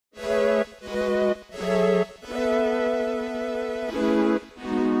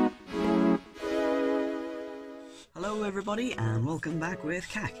everybody and welcome back with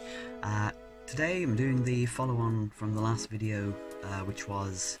CAC. Today I'm doing the follow-on from the last video, which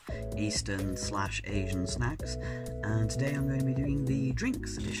was Eastern/Asian snacks, and today I'm going to be doing the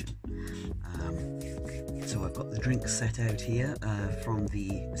drinks edition. So I've got the drinks set out here from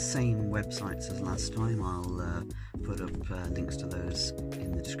the same websites as last time. I'll put up links to those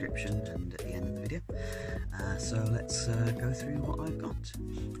in the description and at the end of the video. So let's go through what I've got.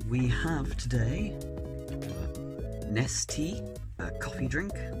 We have today Nestea, a coffee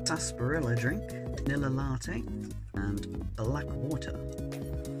drink, Sarsaparilla drink, vanilla latte, and black water.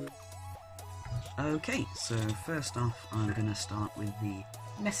 Okay, so first off I'm going to start with the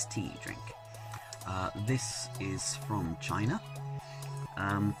Nestea drink. This is from China,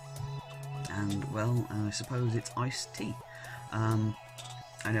 and well, I suppose it's iced tea.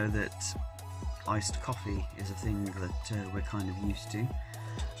 I know that iced coffee is a thing that we're kind of used to,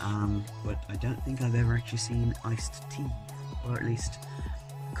 but I don't think I've ever actually seen iced tea, or at least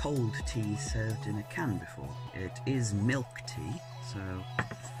cold tea served in a can before. It is milk tea, so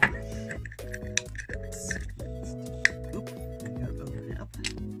oop, there we go, open it up,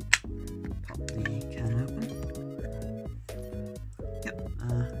 pop the can open. Yep, I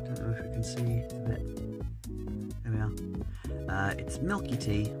don't know if you can see a bit. There we are. It's milky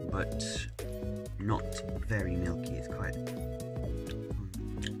tea, but not very milky. It's quite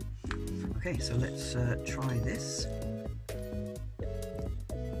okay, so let's try this.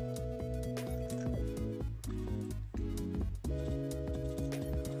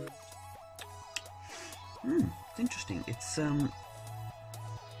 It's interesting. It's the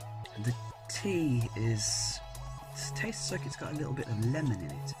tea is, it tastes like it's got a little bit of lemon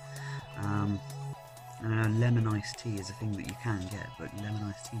in it. I know lemon iced tea is a thing that you can get, but lemon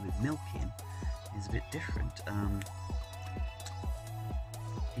iced tea with milk in is a bit different.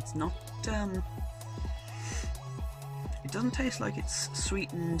 It's not, it doesn't taste like it's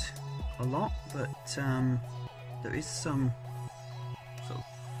sweetened a lot, but there is some sort of,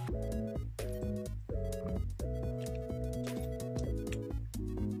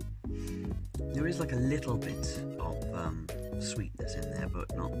 there is like a little bit of sweetness in there,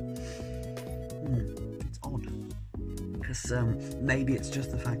 but not, it's odd. Because maybe it's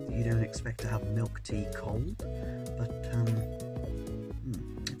just the fact that you don't expect to have milk tea cold, but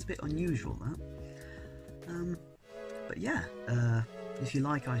it's a bit unusual, that. But yeah, if you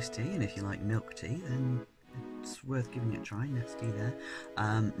like iced tea and if you like milk tea, then it's worth giving it a try. Nestea there.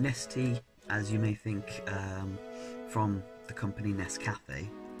 Nestea, as you may think, from the company Nescafe,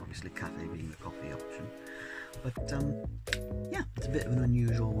 obviously cafe being the coffee option. But yeah, it's a bit of an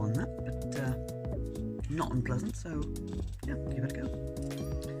unusual one, that, but not unpleasant, so yeah, give it a go.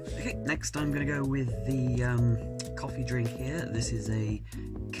 Okay, next I'm going to go with the coffee drink here. This is a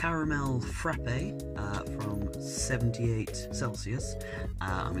caramel frappe from 78 Celsius.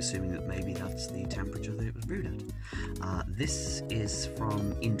 I'm assuming that maybe that's the temperature that it was brewed at. This is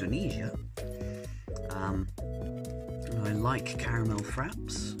from Indonesia. I like caramel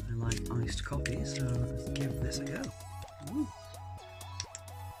fraps, I like iced coffee, so let's give this a go.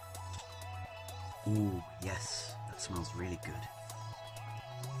 Ooh, yes, that smells really good.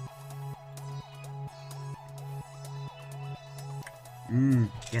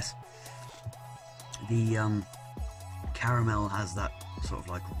 Yes. The caramel has that sort of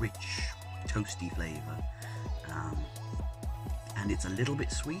like rich, toasty flavour, and it's a little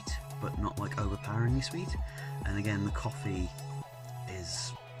bit sweet, but not like overpoweringly sweet. And again, the coffee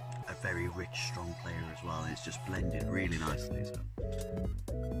is a very rich, strong flavour as well. It's just blended really nicely. So,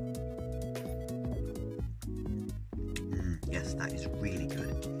 yes, that is really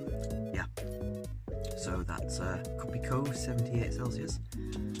good. Yeah. So that's Kopika 78 Celsius.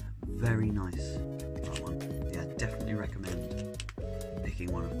 Very nice, that one. Yeah, definitely recommend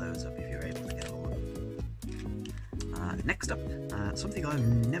picking one of those up if you're able to get hold of them. Next up, something I've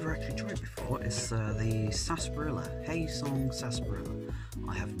never actually tried before is the Sarsaparilla, Song Sarsaparilla.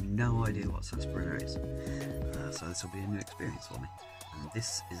 I have no idea what sarsaparilla is, so this will be a new experience for me. And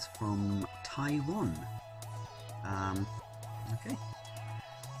this is from Taiwan. Okay.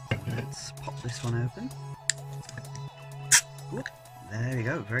 Let's pop this one open. Oop, there we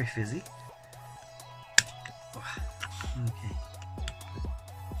go, very fizzy. Okay.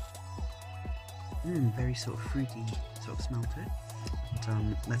 Very sort of fruity sort of smell to it.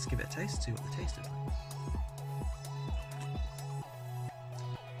 But let's give it a taste, see what the taste is like.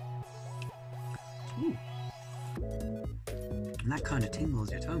 And that kind of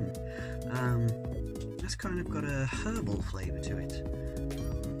tingles your tongue. That's kind of got a herbal flavour to it.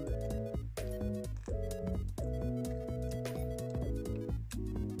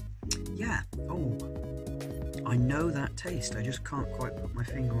 Yeah. Oh, I know that taste, I just can't quite put my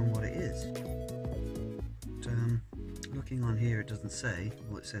finger on what it is. But, looking on here, it doesn't say.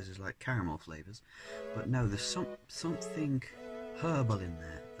 All it says is like caramel flavours. But no, there's something herbal in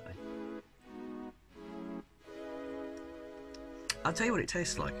there. I'll tell you what it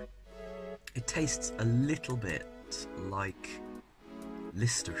tastes like. It tastes a little bit like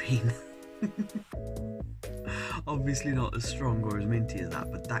Listerine. Obviously not as strong or as minty as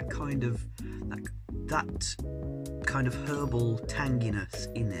that, but that kind of herbal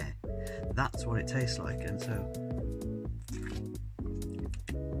tanginess in there. That's what it tastes like, and so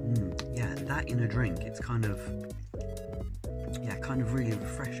yeah, that in a drink, it's kind of really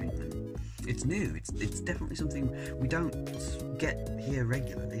refreshing. And it's new. It's definitely something we don't get here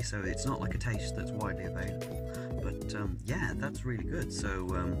regularly, so it's not like a taste that's widely available. But yeah, that's really good. So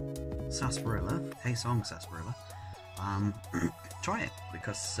sarsaparilla, hey song sarsaparilla, try it,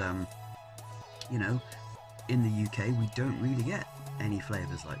 because you know, in the UK we don't really get any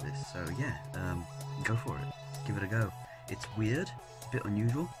flavours like this. So yeah, go for it. Give it a go. It's weird, a bit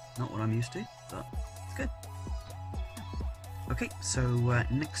unusual, not what I'm used to, but it's good. Okay, so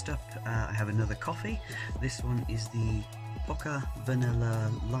next up I have another coffee. This one is the Pokka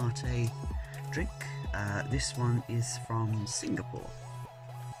Vanilla Latte drink. This one is from Singapore.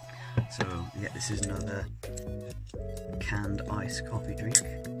 So yeah, this is another canned iced coffee drink.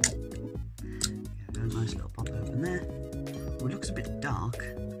 Yeah, a nice little pop open there. Well, it looks a bit dark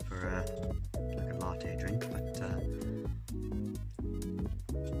for like a latte drink, but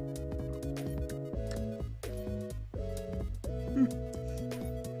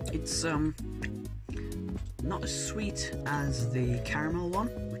it's not as sweet as the caramel one,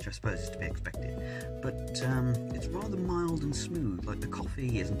 which I suppose is to be expected, but it's rather mild and smooth. Like the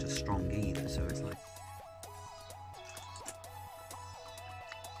coffee isn't as strong either, so it's like,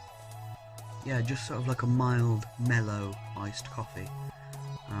 yeah, just sort of like a mild, mellow iced coffee.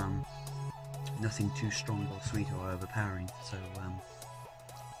 Nothing too strong or sweet or overpowering. So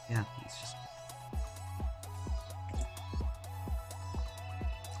yeah, it's just,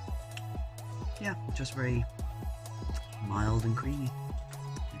 yeah, just very mild and creamy.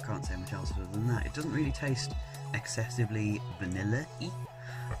 I can't say much else other than that. It doesn't really taste excessively vanilla-y,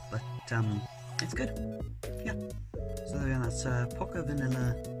 but it's good. Yeah. So yeah, that's Pokka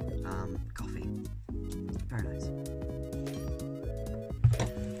Vanilla coffee. Very nice.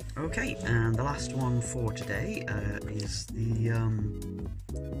 Okay, and the last one for today is the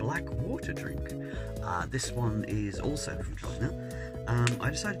black water drink. This one is also from China. I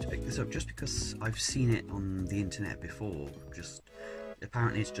decided to pick this up just because I've seen it on the internet before. Just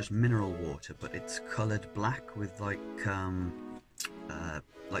apparently it's just mineral water, but it's coloured black with like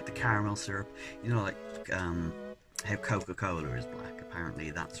the caramel syrup. You know, like how Coca-Cola is black.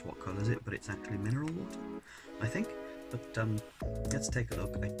 Apparently that's what colours it, but it's actually mineral water, I think. But let's take a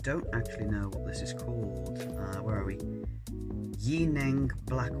look. I don't actually know what this is called. Where are we? Yineng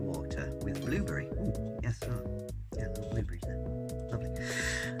Black Water with blueberry. Ooh, yes, yeah, little blueberries there. Lovely.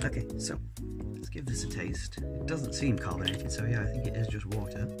 Okay, so let's give this a taste. It doesn't seem carbonated, so yeah, I think it is just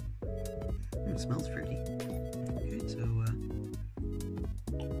water. It smells fruity. Okay, so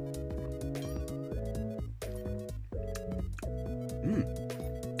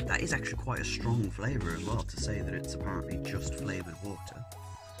that is actually quite a strong flavour as well, to say that it's apparently just flavoured water.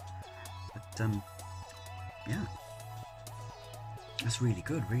 But yeah, that's really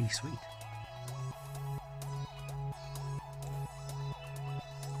good, really sweet.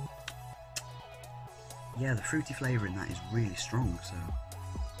 Yeah, the fruity flavour in that is really strong, so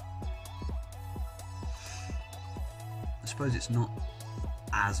I suppose it's not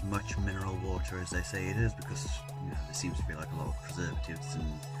as much mineral water as they say it is, because you know, there seems to be like a lot of preservatives and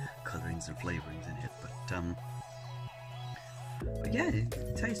colourings and flavourings in it, but yeah,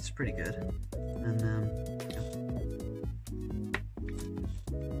 it tastes pretty good, and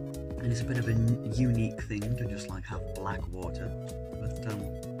it's a bit of a unique thing to just like have black water, but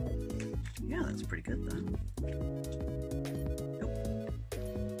yeah, that's pretty good then.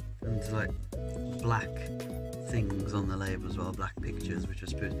 And it's like black things on the label as well, black pictures, which I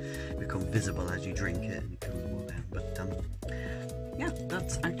suppose become visible as you drink it and it comes more down. But yeah,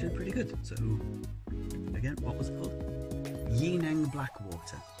 that's actually pretty good. So again, what was it called? Yineng Black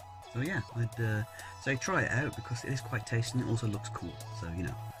Water. So yeah, I'd say try it out because it is quite tasty and it also looks cool. So you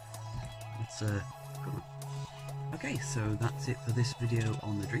know, it's cool. Okay, so that's it for this video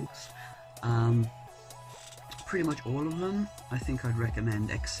on the drinks. Pretty much all of them I think I'd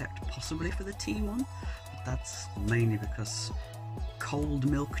recommend, except possibly for the tea one, but that's mainly because cold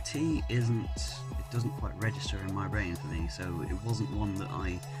milk tea doesn't quite register in my brain for me, so it wasn't one that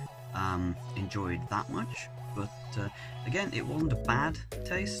I enjoyed that much. but again, it wasn't a bad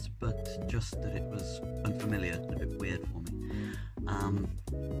taste, but just that it was unfamiliar and a bit weird for me.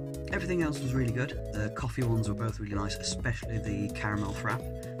 Everything else was really good. The coffee ones were both really nice, especially the caramel frap,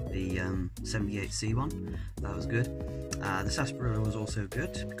 the 78C one. That was good. The sarsaparilla was also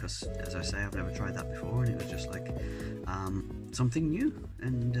good because, as I say, I've never tried that before, and it was just like something new,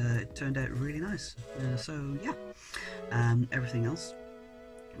 and it turned out really nice. So yeah, everything else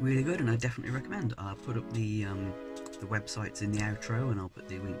really good, and I definitely recommend. I'll put up the websites in the outro, and I'll put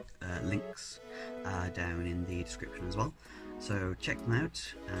the links down in the description as well. So check them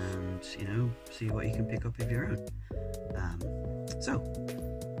out, and see what you can pick up of your own. So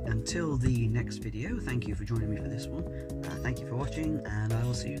until the next video, thank you for joining me for this one. Thank you for watching, and I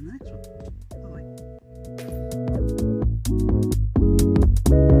will see you in the next one. Bye bye.